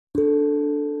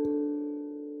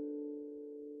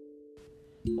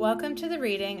Welcome to the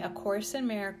reading A Course in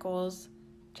Miracles,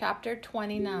 Chapter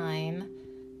 29,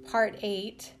 Part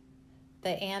 8,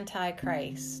 The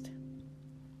Antichrist.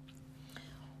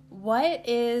 What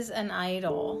is an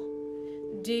idol?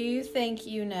 Do you think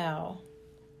you know?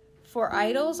 For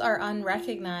idols are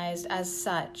unrecognized as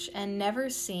such and never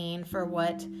seen for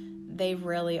what they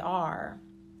really are.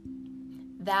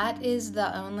 That is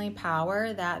the only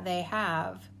power that they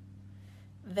have.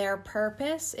 Their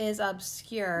purpose is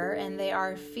obscure, and they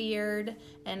are feared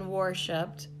and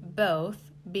worshipped both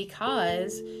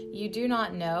because you do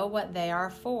not know what they are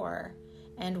for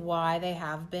and why they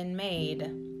have been made.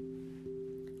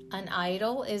 An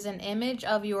idol is an image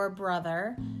of your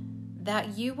brother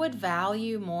that you would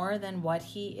value more than what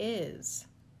he is.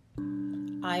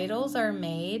 Idols are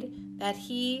made that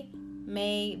he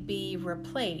may be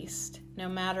replaced, no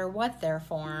matter what their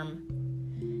form.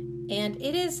 And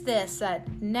it is this that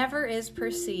never is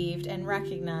perceived and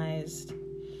recognized.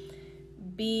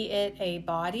 Be it a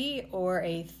body or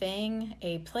a thing,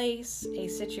 a place, a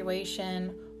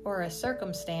situation, or a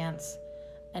circumstance,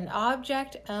 an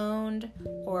object owned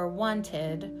or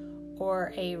wanted,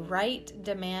 or a right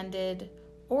demanded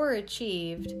or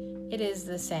achieved, it is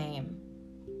the same.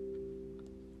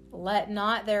 Let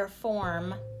not their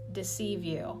form deceive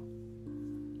you.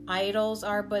 Idols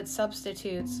are but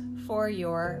substitutes for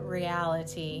your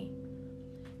reality.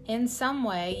 In some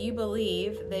way, you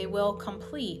believe they will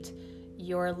complete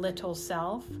your little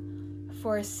self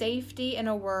for safety in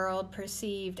a world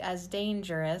perceived as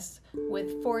dangerous,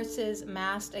 with forces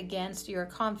massed against your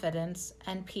confidence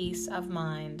and peace of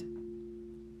mind.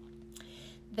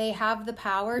 They have the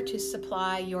power to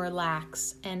supply your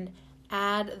lacks and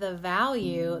add the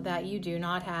value that you do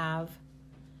not have.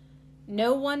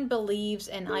 No one believes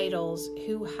in idols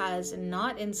who has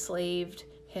not enslaved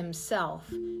himself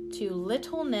to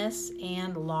littleness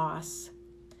and loss,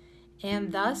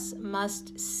 and thus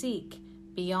must seek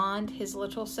beyond his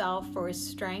little self for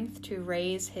strength to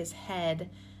raise his head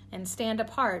and stand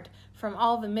apart from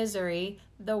all the misery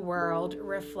the world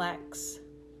reflects.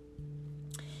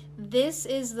 This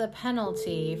is the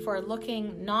penalty for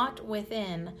looking not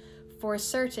within for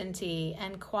certainty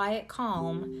and quiet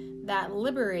calm that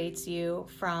liberates you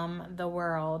from the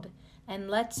world and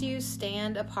lets you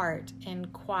stand apart in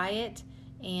quiet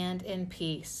and in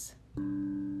peace.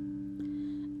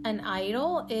 An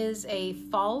idol is a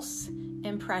false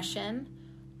impression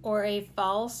or a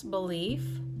false belief,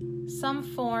 some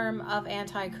form of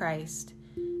Antichrist,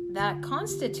 that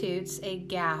constitutes a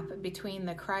gap between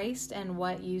the Christ and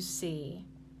what you see.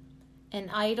 An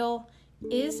idol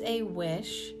is a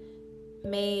wish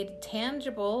made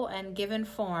tangible and given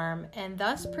form, and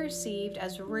thus perceived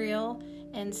as real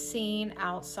and seen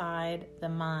outside the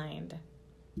mind.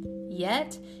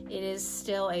 Yet it is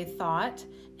still a thought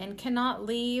and cannot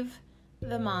leave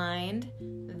the mind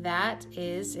that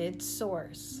is its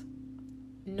source,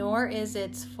 nor is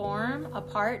its form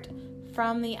apart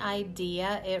from the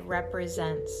idea it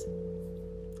represents.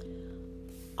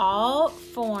 All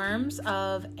forms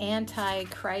of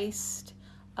Antichrist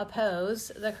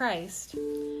oppose the Christ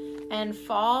and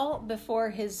fall before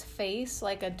his face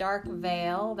like a dark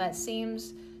veil that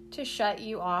seems to shut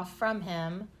you off from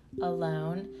him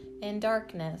alone in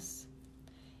darkness.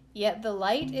 Yet the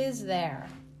light is there.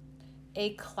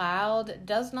 A cloud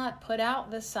does not put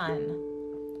out the sun.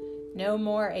 No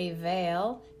more a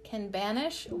veil can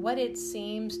banish what it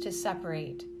seems to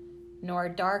separate, nor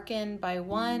darken by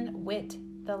one whit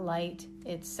the light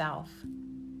itself.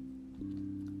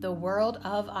 The world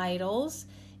of idols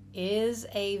is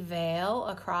a veil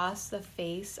across the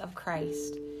face of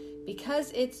Christ,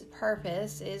 because its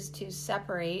purpose is to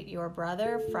separate your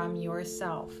brother from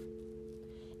yourself.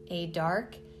 A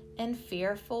dark and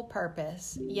fearful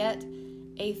purpose, yet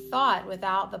a thought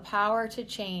without the power to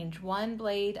change one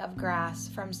blade of grass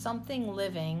from something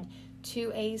living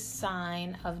to a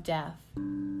sign of death.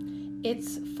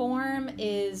 Its form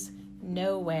is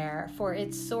nowhere, for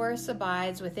its source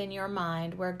abides within your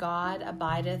mind, where God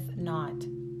abideth not.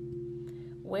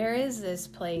 Where is this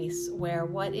place where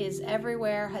what is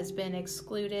everywhere has been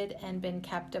excluded and been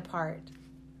kept apart?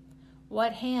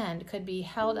 What hand could be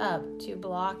held up to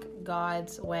block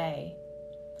God's way?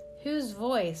 Whose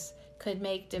voice could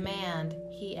make demand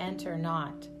he enter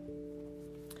not?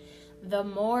 The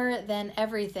more than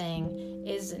everything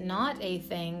is not a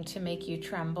thing to make you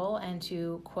tremble and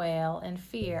to quail in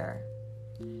fear.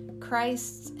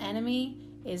 Christ's enemy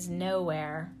is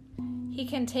nowhere. He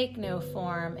can take no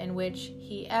form in which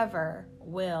he ever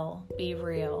will be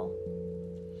real.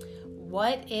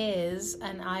 What is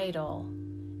an idol?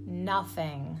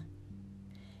 Nothing.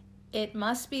 It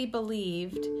must be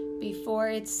believed before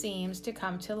it seems to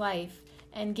come to life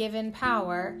and given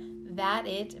power that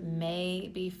it may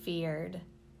be feared.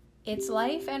 Its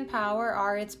life and power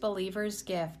are its believer's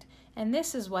gift, and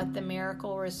this is what the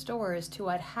miracle restores to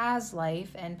what has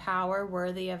life and power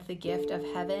worthy of the gift of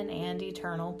heaven and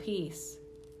eternal peace.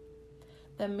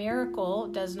 The miracle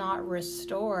does not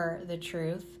restore the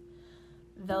truth.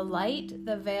 The light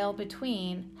the veil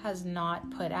between has not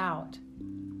put out.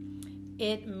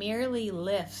 It merely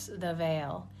lifts the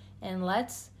veil and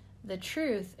lets the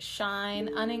truth shine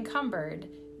unencumbered,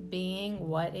 being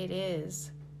what it is.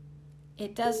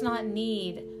 It does not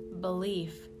need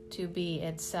belief to be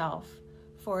itself,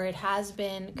 for it has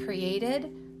been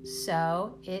created,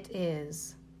 so it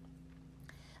is.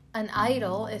 An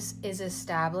idol is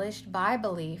established by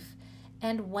belief,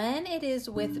 and when it is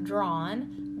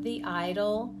withdrawn, the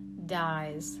idol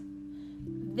dies.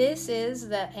 This is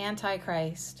the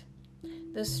Antichrist.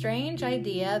 The strange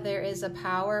idea there is a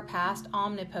power past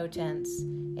omnipotence,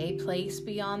 a place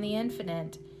beyond the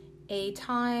infinite, a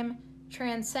time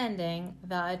transcending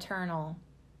the eternal.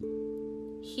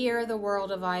 Here the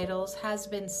world of idols has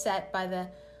been set by the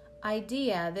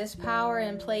idea this power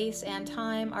and place and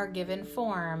time are given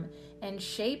form and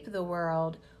shape the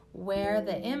world where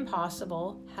the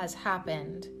impossible has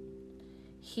happened.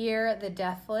 Here the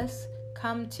deathless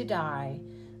come to die,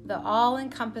 the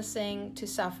all-encompassing to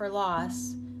suffer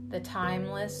loss, the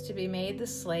timeless to be made the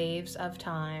slaves of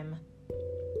time.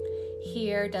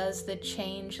 Here does the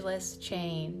changeless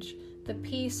change, the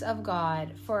peace of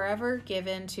God, forever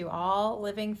given to all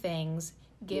living things,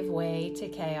 give way to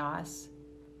chaos.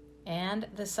 And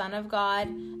the Son of God,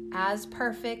 as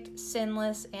perfect,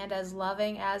 sinless, and as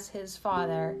loving as his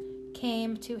Father,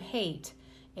 came to hate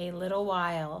a little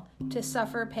while, to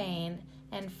suffer pain,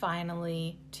 and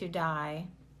finally to die.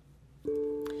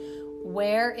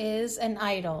 Where is an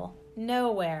idol?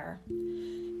 Nowhere.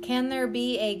 Can there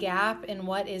be a gap in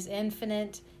what is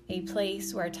infinite, a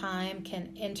place where time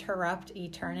can interrupt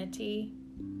eternity?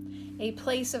 A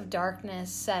place of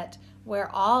darkness set where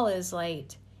all is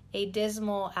light, a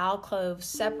dismal alcove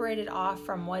separated off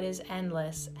from what is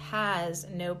endless, has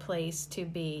no place to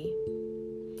be.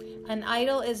 An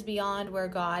idol is beyond where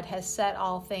God has set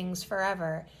all things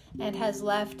forever and has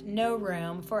left no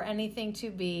room for anything to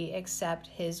be except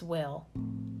his will.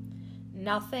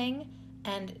 Nothing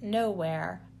and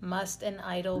nowhere must an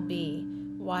idol be,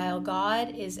 while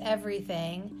God is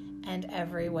everything and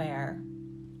everywhere.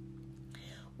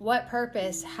 What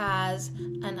purpose has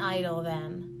an idol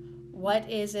then? What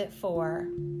is it for?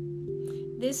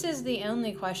 This is the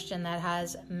only question that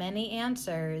has many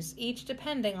answers, each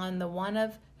depending on the one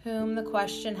of whom the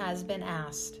question has been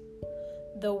asked.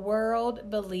 The world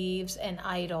believes in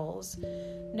idols.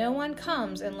 No one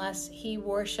comes unless he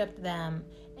worshipped them,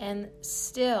 and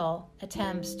still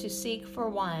attempts to seek for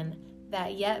one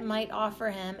that yet might offer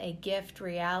him a gift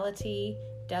reality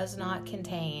does not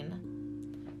contain.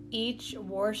 Each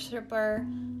worshiper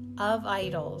of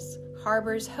idols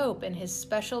harbors hope in his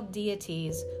special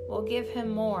deities will give him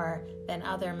more than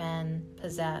other men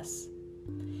possess.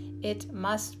 It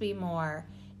must be more.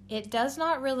 It does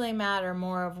not really matter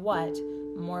more of what,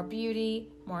 more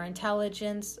beauty, more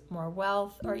intelligence, more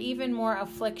wealth, or even more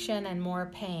affliction and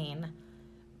more pain.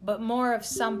 But more of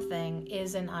something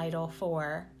is an idol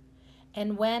for.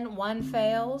 And when one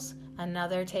fails,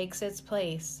 another takes its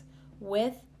place,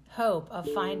 with hope of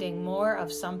finding more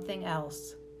of something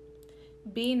else.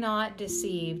 Be not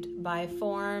deceived by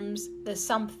forms the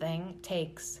something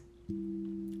takes.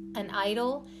 An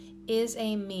idol is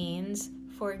a means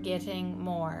for getting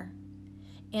more,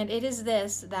 and it is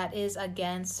this that is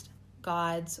against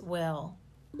God's will.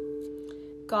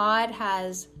 God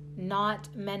has not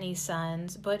many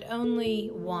sons, but only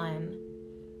one.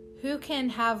 Who can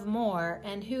have more,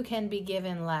 and who can be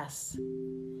given less?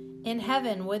 In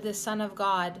heaven would the Son of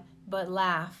God but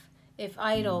laugh if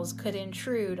idols could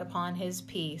intrude upon his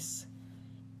peace.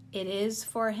 It is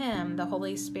for him the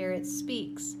Holy Spirit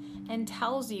speaks and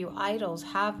tells you idols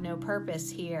have no purpose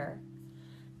here.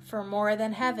 For more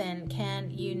than heaven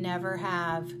can you never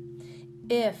have.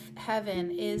 If heaven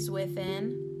is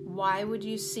within, why would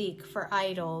you seek for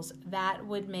idols that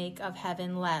would make of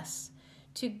heaven less,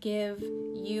 to give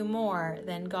you more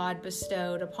than God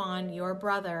bestowed upon your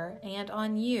brother and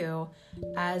on you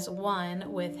as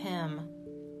one with him?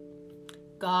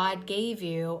 God gave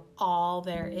you all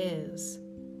there is.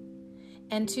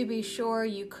 And to be sure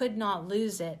you could not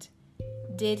lose it,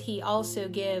 did he also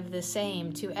give the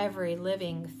same to every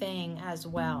living thing as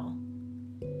well.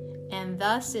 And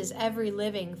thus is every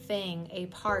living thing a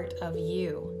part of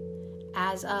you,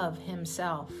 as of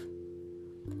himself.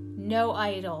 No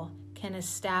idol can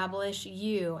establish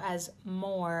you as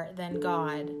more than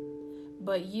God,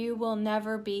 but you will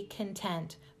never be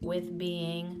content with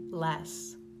being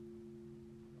less.